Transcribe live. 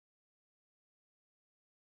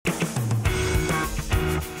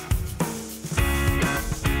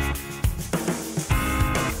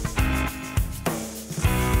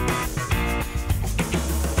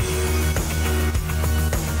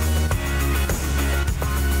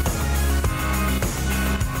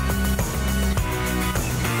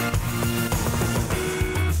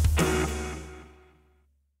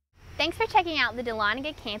checking out the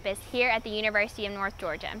Dahlonega campus here at the University of North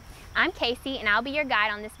Georgia. I'm Casey and I'll be your guide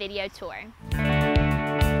on this video tour.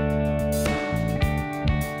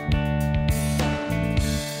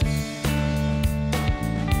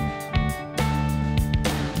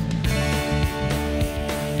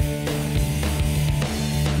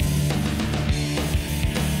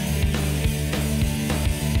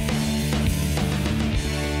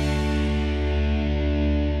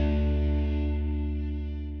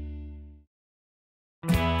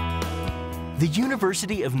 The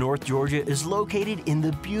University of North Georgia is located in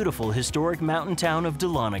the beautiful historic mountain town of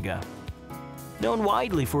Dahlonega. Known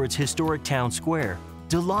widely for its historic town square,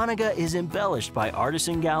 Dahlonega is embellished by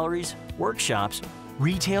artisan galleries, workshops,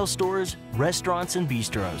 retail stores, restaurants, and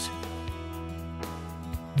bistros.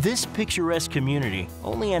 This picturesque community,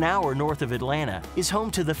 only an hour north of Atlanta, is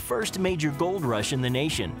home to the first major gold rush in the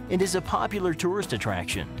nation and is a popular tourist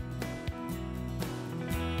attraction.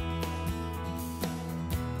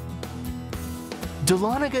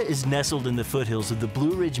 Dahlonega is nestled in the foothills of the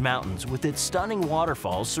Blue Ridge Mountains with its stunning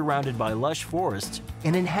waterfalls surrounded by lush forests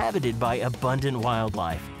and inhabited by abundant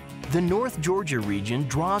wildlife. The North Georgia region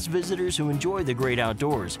draws visitors who enjoy the great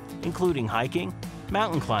outdoors, including hiking,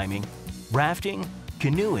 mountain climbing, rafting,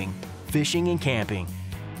 canoeing, fishing, and camping.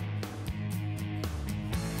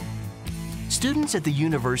 Students at the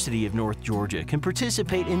University of North Georgia can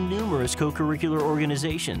participate in numerous co-curricular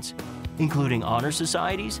organizations, including honor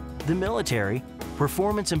societies, the military,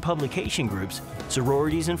 performance and publication groups,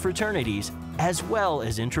 sororities and fraternities, as well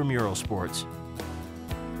as intramural sports.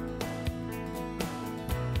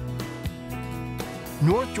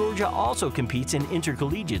 North Georgia also competes in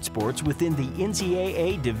intercollegiate sports within the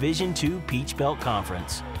NCAA Division II Peach Belt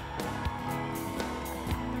Conference.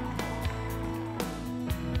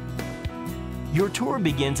 Your tour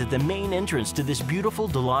begins at the main entrance to this beautiful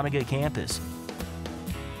Dahlonega campus.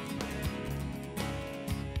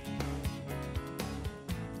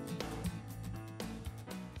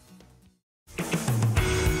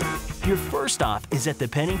 Your first stop is at the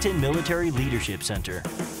Pennington Military Leadership Center.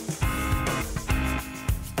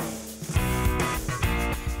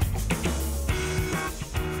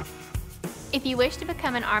 If you wish to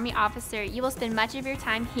become an Army officer, you will spend much of your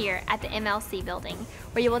time here at the MLC building,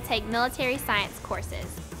 where you will take military science courses.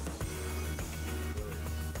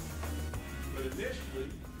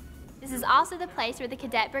 This is also the place where the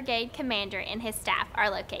Cadet Brigade Commander and his staff are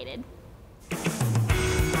located.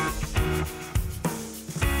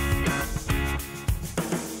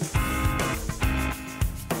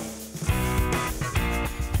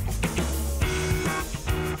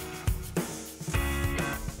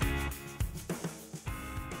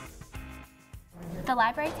 The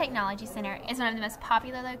Library Technology Center is one of the most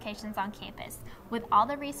popular locations on campus, with all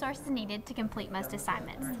the resources needed to complete most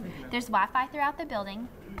assignments. There's Wi-Fi throughout the building,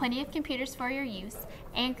 plenty of computers for your use,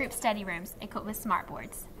 and group study rooms equipped with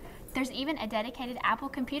smartboards. There's even a dedicated Apple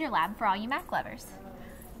computer lab for all you Mac lovers.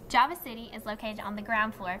 Java City is located on the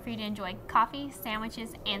ground floor for you to enjoy coffee,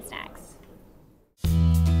 sandwiches, and snacks.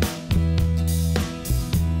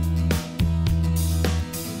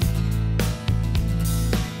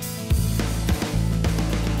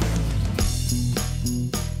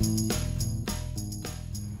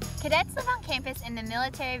 Cadets live on campus in the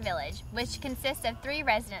Military Village, which consists of 3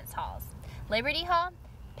 residence halls: Liberty Hall,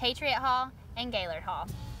 Patriot Hall, and Gaylord Hall.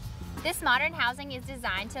 This modern housing is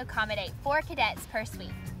designed to accommodate 4 cadets per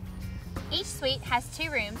suite. Each suite has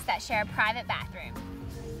 2 rooms that share a private bathroom.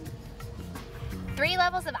 3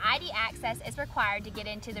 levels of ID access is required to get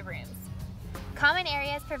into the rooms. Common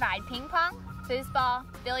areas provide ping pong, foosball,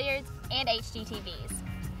 billiards, and HD TVs.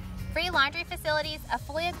 Free laundry facilities, a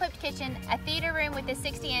fully equipped kitchen, a theater room with a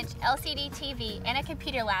 60-inch LCD TV, and a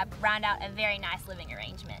computer lab round out a very nice living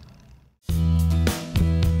arrangement.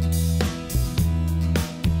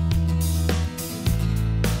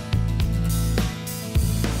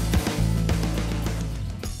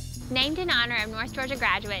 Named in honor of North Georgia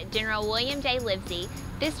graduate General William J. Livesey,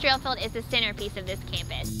 this drill field is the centerpiece of this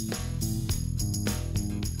campus.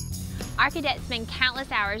 Our cadets spend countless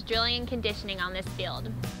hours drilling and conditioning on this field.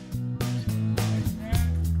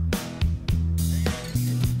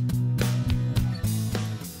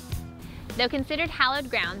 Though considered hallowed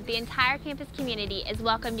ground, the entire campus community is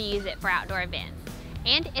welcome to use it for outdoor events.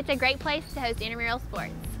 And it's a great place to host intramural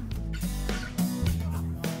sports.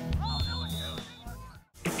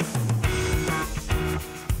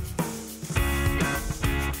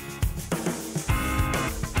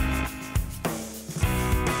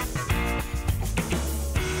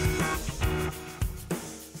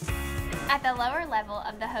 At the lower level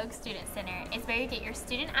of the Hogue Student Center is where you get your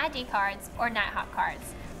student ID cards or Nighthawk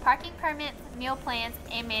cards, parking permits, meal plans,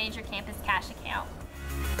 and manage your campus cash account.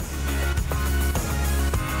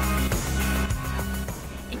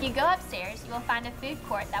 If you go upstairs, you will find a food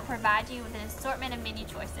court that will provide you with an assortment of menu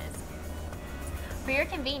choices. For your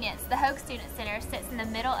convenience, the Hogue Student Center sits in the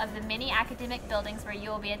middle of the many academic buildings where you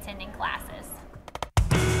will be attending classes.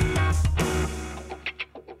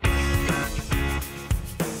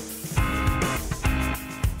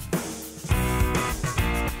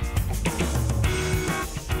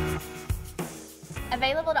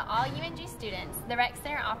 Available to all UNG students, the Rec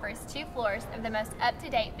Center offers 2 floors of the most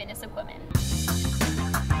up-to-date fitness equipment.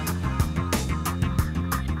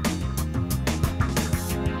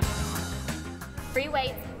 Free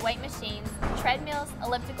weights, weight machines, treadmills,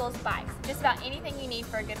 ellipticals, bikes, just about anything you need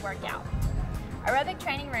for a good workout. Aerobic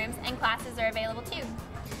training rooms and classes are available too.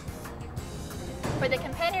 For the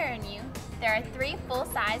competitor in you, there are 3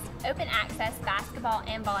 full-size, open-access basketball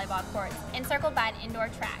and volleyball courts encircled by an indoor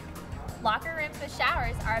track. Locker rooms with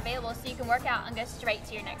showers are available so you can work out and go straight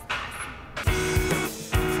to your next class.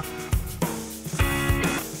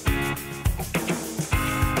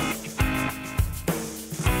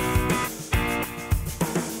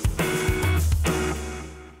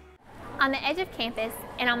 On the edge of campus,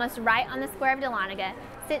 and almost right on the square of Dahlonega,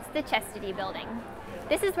 sits the Chastity Building.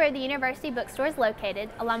 This is where the university bookstore is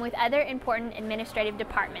located, along with other important administrative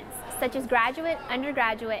departments, such as graduate,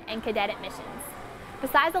 undergraduate, and cadet admissions.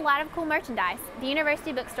 Besides a lot of cool merchandise, the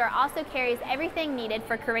university bookstore also carries everything needed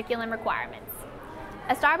for curriculum requirements.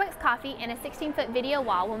 A Starbucks coffee and a 16-foot video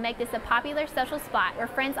wall will make this a popular social spot where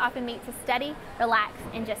friends often meet to study, relax,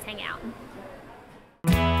 and just hang out.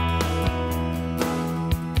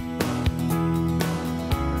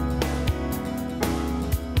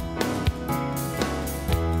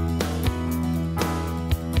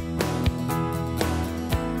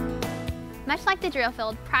 Much like the drill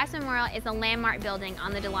field, Price Memorial is a landmark building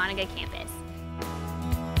on the Dahlonega campus.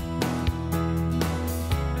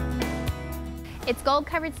 Its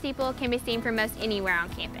gold-covered steeple can be seen from most anywhere on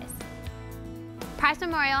campus. Price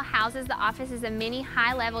Memorial houses the offices of many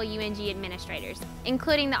high-level UNG administrators,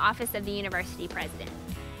 including the office of the university president.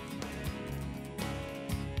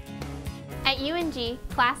 At UNG,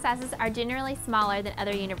 class sizes are generally smaller than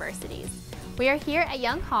other universities. We are here at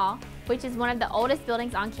Young Hall, which is one of the oldest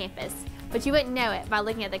buildings on campus, but you wouldn't know it by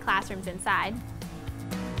looking at the classrooms inside.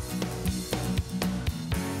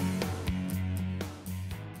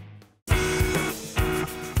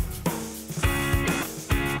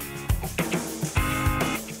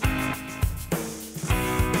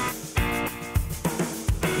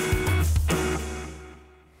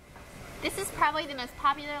 This is probably the most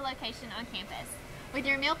popular location on campus. With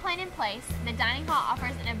your meal plan in place, the dining hall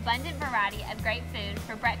offers an abundant variety of great food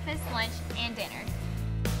for breakfast, lunch, and dinner.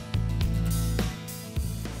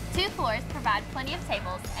 2 floors provide plenty of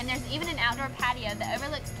tables, and there's even an outdoor patio that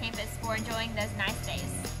overlooks campus for enjoying those nice days.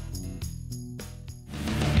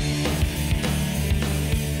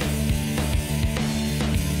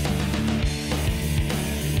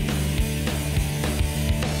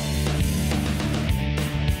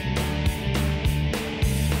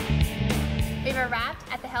 We've arrived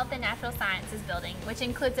at the Health and Natural Sciences building, which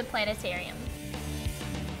includes a planetarium.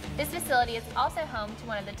 This facility is also home to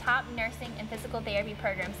one of the top nursing and physical therapy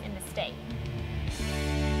programs in the state.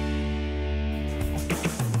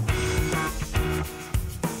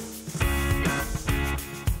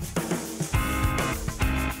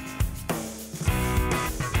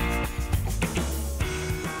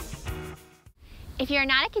 If you're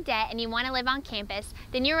not a cadet and you want to live on campus,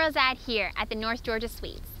 then you reside here at the North Georgia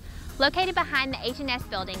Suites. Located behind the H&S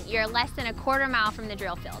building, you're less than a quarter mile from the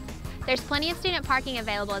drill field. There's plenty of student parking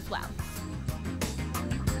available as well.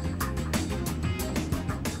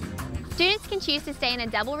 Students can choose to stay in a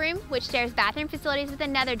double room, which shares bathroom facilities with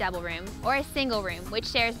another double room, or a single room, which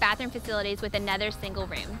shares bathroom facilities with another single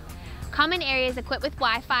room. Common areas equipped with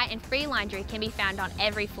Wi-Fi and free laundry can be found on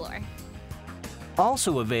every floor.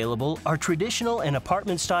 Also available are traditional and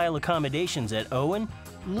apartment-style accommodations at Owen,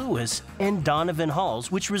 Lewis, and Donovan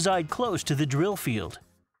Halls, which reside close to the drill field.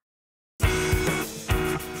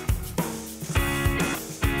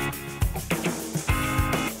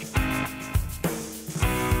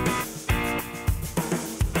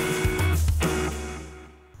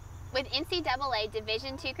 With NCAA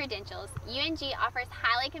Division II credentials, UNG offers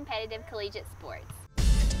highly competitive collegiate sports.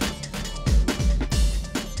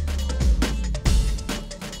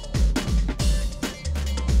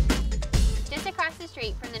 Just across the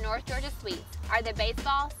street from the North Georgia Suites are the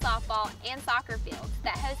baseball, softball, and soccer fields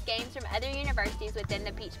that host games from other universities within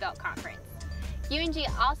the Peach Belt Conference. UNG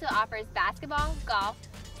also offers basketball, golf,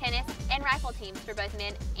 tennis, and rifle teams for both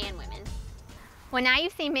men and women. Well, now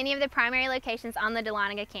you've seen many of the primary locations on the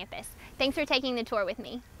Dahlonega campus. Thanks for taking the tour with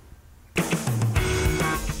me.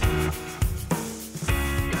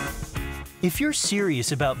 If you're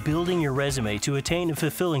serious about building your resume to attain a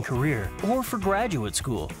fulfilling career or for graduate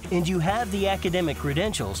school, and you have the academic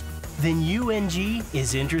credentials, then UNG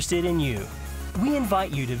is interested in you. We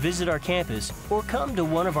invite you to visit our campus or come to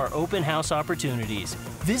one of our open house opportunities.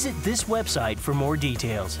 Visit this website for more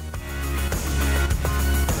details.